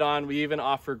 tie it on. We even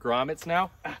offer grommets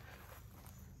now.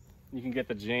 You can get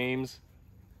the James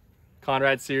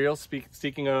Conrad cereal.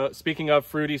 Speaking of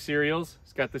fruity cereals,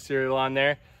 it's got the cereal on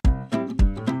there.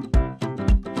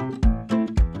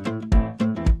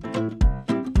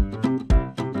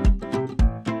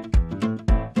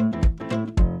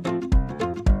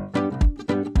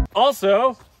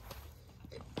 Also,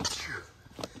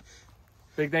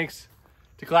 big thanks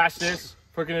to Clash This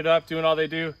for hooking it up, doing all they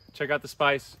do. Check out the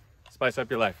Spice. Spice up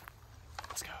your life.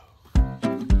 Let's go.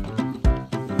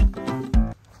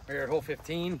 We're here at hole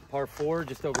 15, par 4,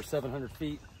 just over 700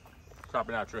 feet.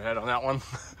 Cropping out your head on that one.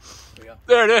 There we go.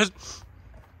 There it is.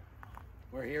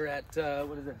 We're here at,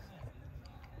 what is it?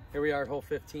 Here we are at hole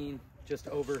 15, just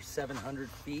over 700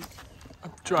 feet.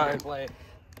 I'm trying. Play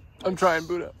I'm trying,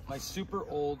 Buddha. my super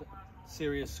old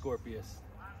Sirius Scorpius.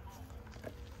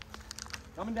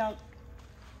 Coming down.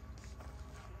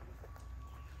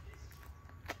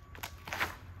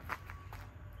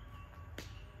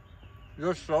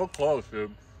 You're so close,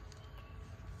 dude.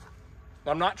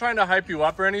 I'm not trying to hype you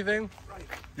up or anything,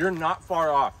 You're not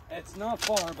far off. It's not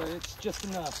far, but it's just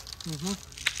enough.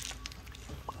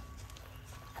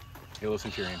 Halo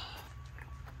Centurion.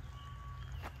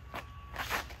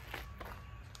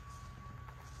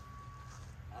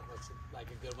 That looks like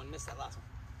a good one. Missed that last one.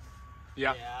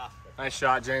 Yeah. Yeah. Nice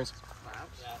shot, James.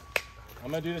 Yeah.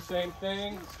 I'm gonna do the same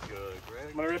thing. Good, Greg.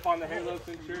 I'm gonna rip on the Halo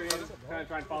Centurion. Kind of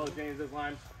try and follow James's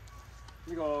line.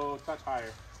 You go touch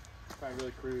higher. Try and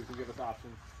really cruise and give us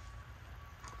options.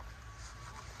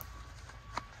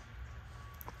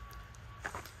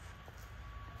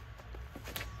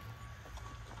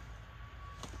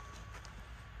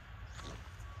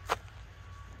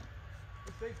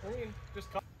 Stay clean. Just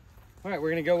All right, we're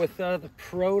gonna go with the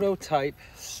prototype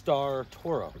Star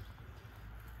Toro.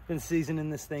 Been seasoning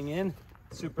this thing in.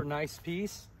 Super nice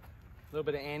piece. A little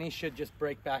bit of Annie should just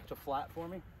break back to flat for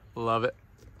me. love it.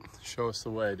 Show us the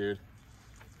way, dude.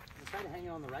 I'm trying to hang it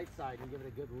on the right side and give it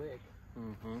a good lick.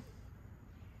 Mm-hmm.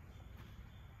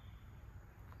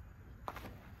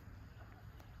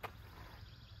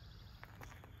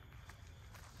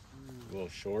 A little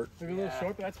short. Maybe a little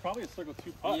short, but that's probably a circle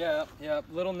 2 putt. Yeah.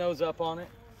 Little nose up on it.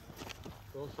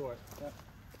 A little short. Yeah.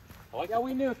 I like Yeah,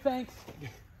 we knew. Thanks.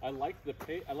 I like the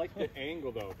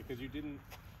angle though, because you didn't.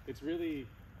 It's really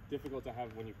difficult to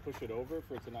have when you push it over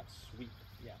for it to not sweep.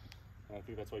 Yeah. And I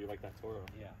think that's why you like that Toro.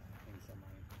 Yeah.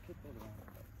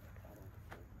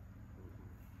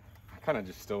 I kind of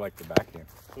just still like the backhand.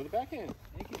 So the backhand.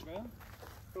 Thank you, bro.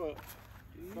 Go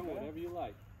whatever you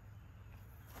like.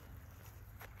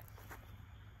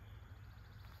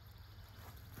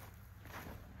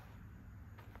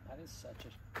 That is such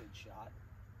a good shot.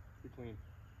 Pretty clean.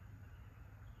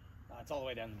 It's all the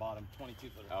way down the bottom, 22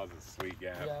 footer. That was a sweet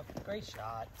gap. Yeah, great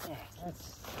shot.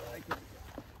 That's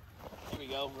There we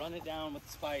go. Run it down with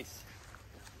the spice.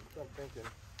 That's what I'm thinking.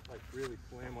 Like really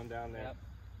slam one down there. Yep.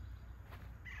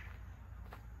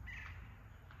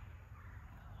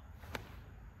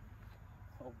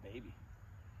 Oh, baby.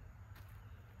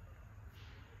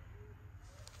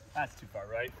 That's too far,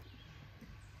 right?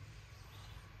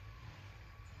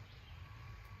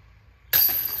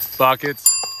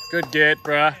 Buckets. Good get,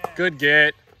 bruh. Good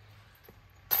get.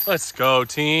 Let's go,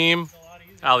 team.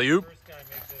 Alley-oop.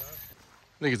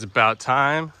 I think it's about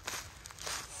time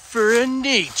for a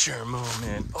nature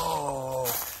moment. Oh,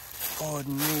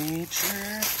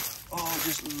 nature. Oh,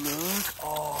 just look.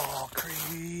 Oh,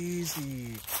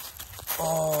 crazy.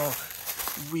 Oh,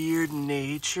 weird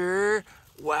nature.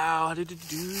 Wow, how did it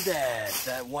do that?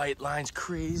 That white line's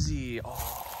crazy.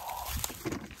 Oh,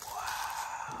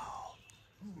 wow.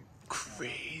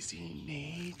 Crazy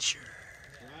nature.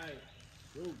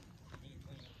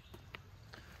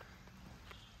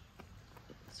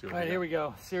 All right, here we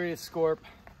go. Serious Scorp.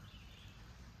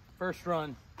 First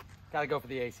run. Got to go for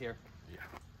the ace here. Yeah.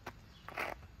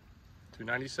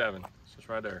 297. It's just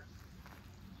right there.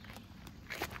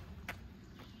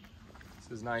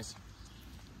 This is nice.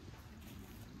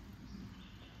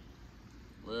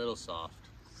 Little soft.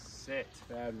 Sit.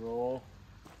 Bad roll.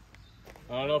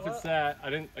 I don't know if it's that.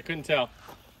 I couldn't tell.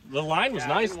 The line was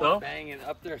nice though. Bang it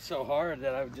up there so hard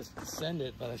that I would just send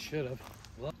it, but I should have.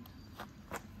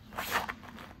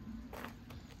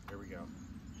 Here we go.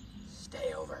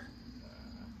 Stay over.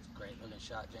 Great limit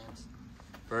shot, James.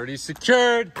 Birdie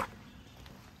secured.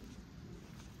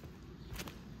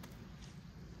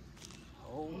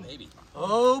 Oh, baby.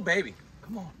 Oh, baby.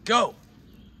 Come on. Go.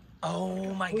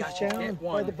 Oh, my gosh. Hit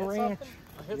one. By the branch.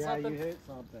 Yeah, you hit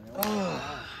something.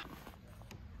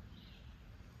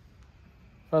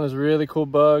 Found this really cool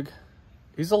bug.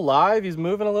 He's alive. He's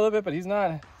moving a little bit, but he's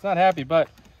not happy. But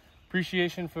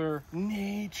appreciation for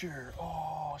nature.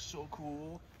 Oh, so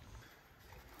cool.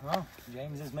 Well,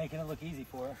 James is making it look easy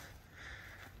for us.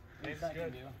 That's That's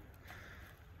good. do.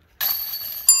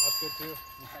 That's good too.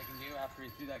 What I can do after he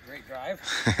threw that great drive.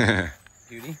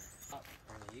 Beauty.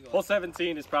 Hole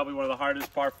 17 is probably one of the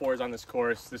hardest par 4s on this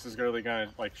course. This is really gonna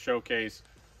like showcase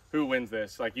who wins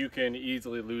this. Like you can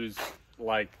easily lose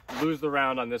the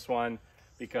round on this one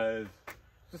because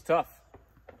it's just tough.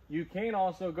 You can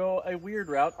also go a weird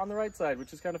route on the right side,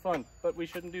 which is kind of fun, but we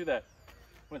shouldn't do that.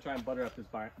 I'm gonna try and butter up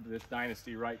this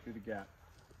dynasty right through the gap.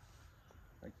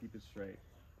 Like keep it straight.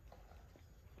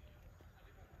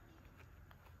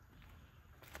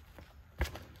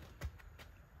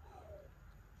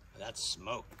 That's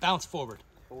smoke. Bounce forward.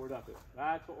 Forward up it.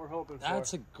 That's what we're hoping for.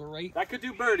 That's a great, That could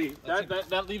do birdie.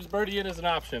 That leaves birdie in as an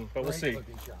option, but we'll see.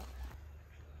 looking shot.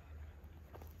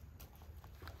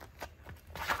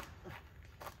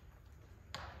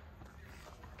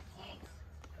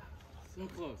 So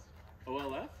close.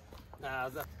 OLF? Nah,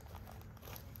 that.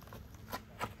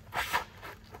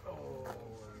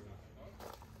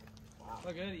 Wow.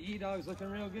 Look good. E-Dog's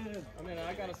looking real good. I mean,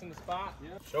 I got us in the spot. Yeah.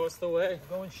 Show us the way.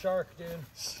 Going shark, dude.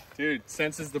 Dude,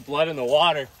 senses the blood in the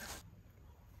water.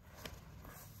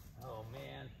 Oh,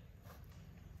 man.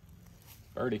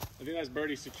 Birdie. I think that's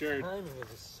birdie secured. Timing was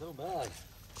just so bad.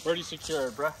 Birdie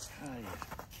secured, bruh. Oh, yeah.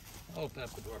 I'll open up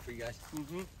the door for you guys.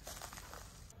 Mm-hmm.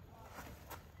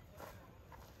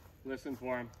 Listen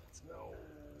for him.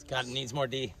 God, it needs more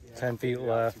D. Yeah. 10 feet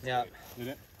left. Yeah. Did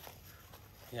it?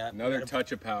 Yeah. Another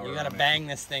touch of power. You gotta bang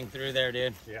this thing through there,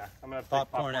 dude. Yeah. I'm gonna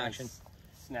Popcorn action.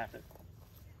 Snap it.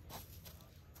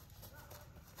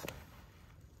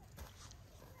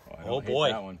 Oh boy.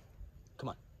 That one. Come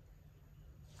on.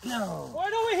 No. Why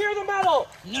don't we hear the metal?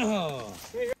 No.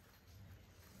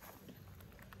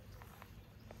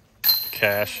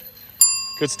 Cash.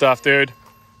 Good stuff, dude.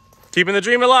 Keeping the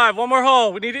dream alive. One more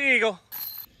hole. We need an eagle.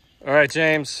 All right,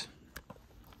 James.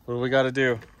 What do we got to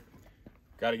do?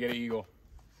 Got to get an eagle.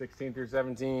 16 through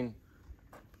 17.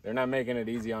 They're not making it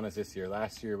easy on us this year.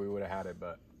 Last year we would have had it,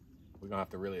 but we're going to have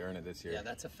to really earn it this year. Yeah,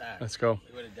 that's a fact. Let's go.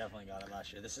 We would have definitely got it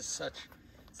last year. This is such,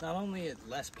 it's not only a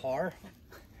less par,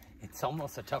 it's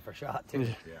almost a tougher shot, too.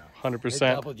 Yeah. 100%. They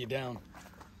doubled you down.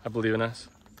 I believe in us.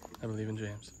 I believe in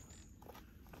James.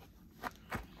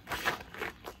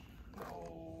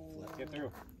 Let's get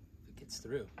through. It gets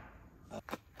through.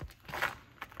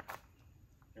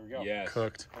 Here we go. Yes.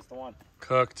 Cooked. That's the one.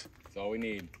 Cooked. That's all we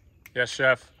need. Yes,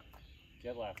 chef.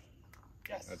 Get left.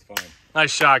 Yes. That's fine.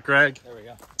 Nice shot, Greg. There we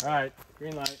go. All right.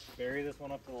 Green light. Bury this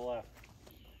one up to the left.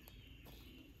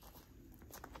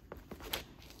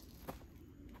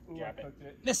 Gap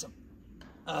it. Miss him.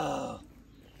 Oh.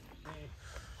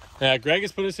 Yeah, Greg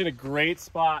has put us in a great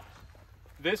spot.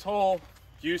 This hole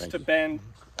used to bend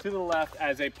to the left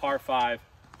as a par 5,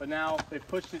 but now they've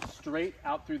pushed it straight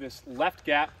out through this left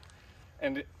gap,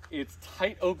 and it's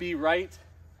tight OB right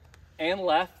and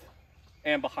left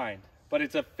and behind. But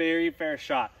it's a very fair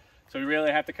shot. So we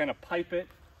really have to kind of pipe it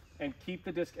and keep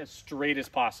the disc as straight as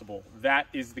possible. That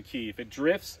is the key. If it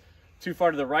drifts too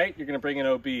far to the right, you're going to bring an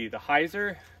OB. The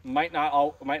hyzer might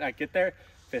not get there.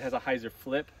 If it has a hyzer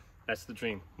flip, that's the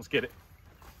dream. Let's get it.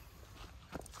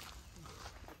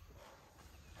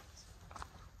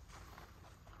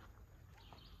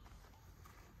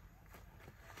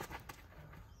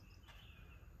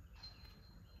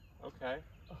 Okay.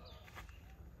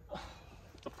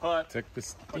 The putt. Took the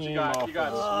What you steam got? off. You got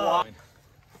of it. swap.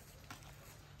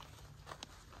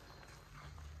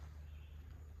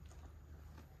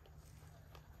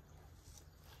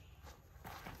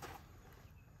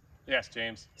 Yes,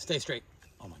 James. Stay straight.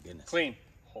 Oh my goodness. Clean.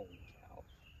 Holy cow.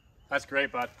 That's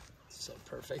great, bud. So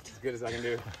perfect. As good as I can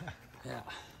do. Yeah.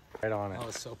 Right on it. That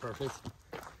was so perfect.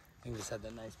 You just had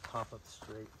that nice pop up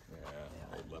straight.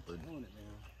 Yeah. Old leopard. Doing it now.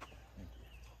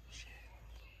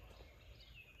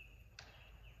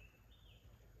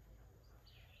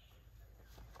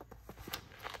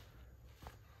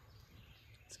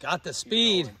 It's got the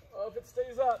speed. Oh, if it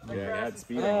stays up. Yeah, it had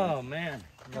speed. Oh man.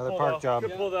 Another park job.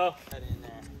 Good pull, though. Got in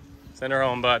there. Send her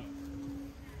home, bud.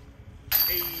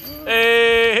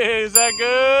 Hey, is that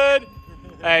good?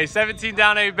 Hey, 17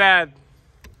 down ain't bad.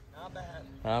 Not bad.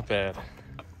 Not bad.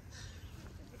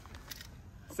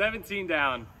 17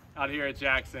 down out here at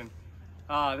Jackson.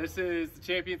 This is the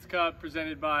Champions Cup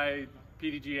presented by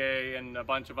PDGA and a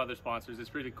bunch of other sponsors. It's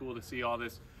pretty cool to see all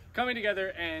this coming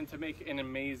together and to make an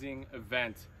amazing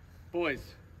event. Boys,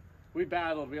 we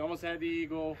battled. We almost had the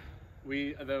eagle.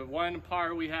 The one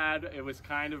par we had, it was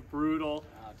kind of brutal.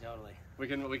 Oh, totally. We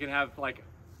can have like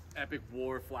epic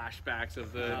war flashbacks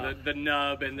of the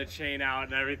nub and the chain out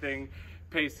and everything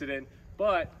pasted in.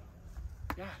 But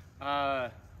yeah,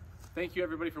 thank you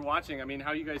everybody for watching. I mean, how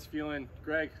are you guys feeling?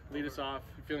 Greg, lead us off.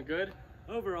 You feeling good?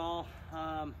 Overall,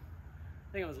 I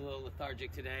think I was a little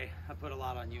lethargic today. I put a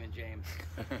lot on you and James.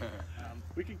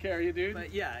 We can carry you, dude.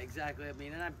 But yeah, exactly. I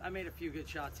mean, and I made a few good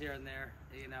shots here and there.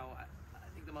 You know,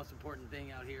 I think the most important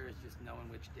thing out here is just knowing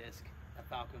which disc. That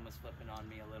Falcon was flipping on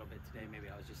me a little bit today. Maybe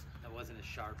I wasn't as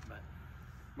sharp, but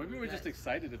maybe we were just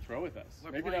excited to throw with us.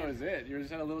 We're Maybe playing. that was it. You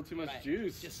just had a little too much right,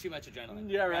 juice. just too much adrenaline.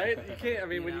 Yeah, right. You can't. I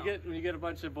mean, You when know. you get a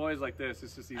bunch of boys like this,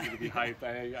 it's just easy to be hyped.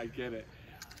 I get it.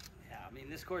 Yeah, I mean,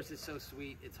 this course is so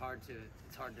sweet. It's hard to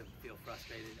feel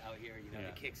frustrated out here. You know,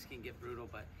 Yeah. the kicks can get brutal,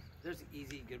 but there's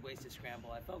easy, good ways to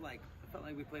scramble. I felt like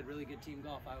we played really good team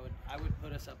golf. I would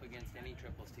put us up against any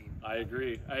triples team. I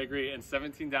agree. And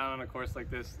 17 down on a course like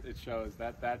this, it shows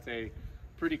that's a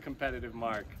pretty competitive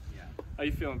mark. Yeah. How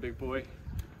you feeling, big boy?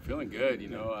 Feeling good, you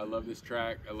know. I love this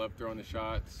track. I love throwing the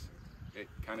shots. It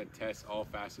kind of tests all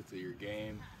facets of your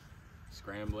game.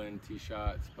 Scrambling, tee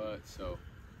shots, putts. So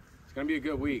it's going to be a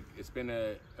good week. It's been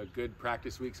a good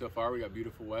practice week so far. We got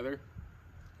beautiful weather.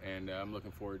 and I'm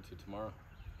looking forward to tomorrow.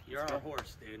 You're our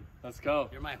horse, dude. Let's go.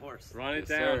 You're my horse. Run it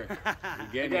Yes, down. sir. You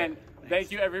getting Again, it.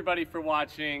 thank you everybody for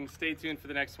watching. Stay tuned for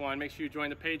the next one. Make sure you join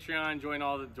the Patreon, join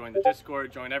the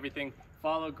Discord, join everything.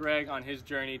 Follow Greg on his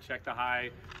journey. Check the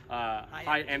high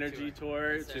energy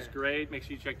tour, Yes, which is sir. great. Make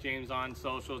sure you check James on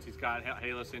socials. He's got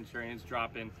Halo Centurions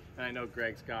dropping, and I know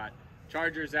Greg's got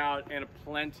Chargers out and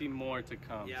plenty more to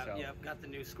come. Yep, so. yep. Got the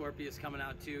new Scorpius coming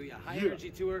out too. Yeah, high energy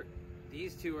tour.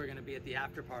 These two are going to be at the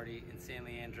after party in San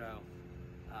Leandro.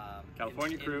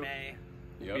 California in crew. May.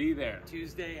 Yep. Be there.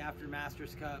 Tuesday after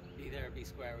Masters Cup. Be there, be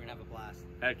square. We're going to have a blast.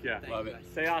 Heck yeah. Thank Love you it.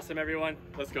 guys. Stay awesome, everyone.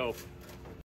 Let's go.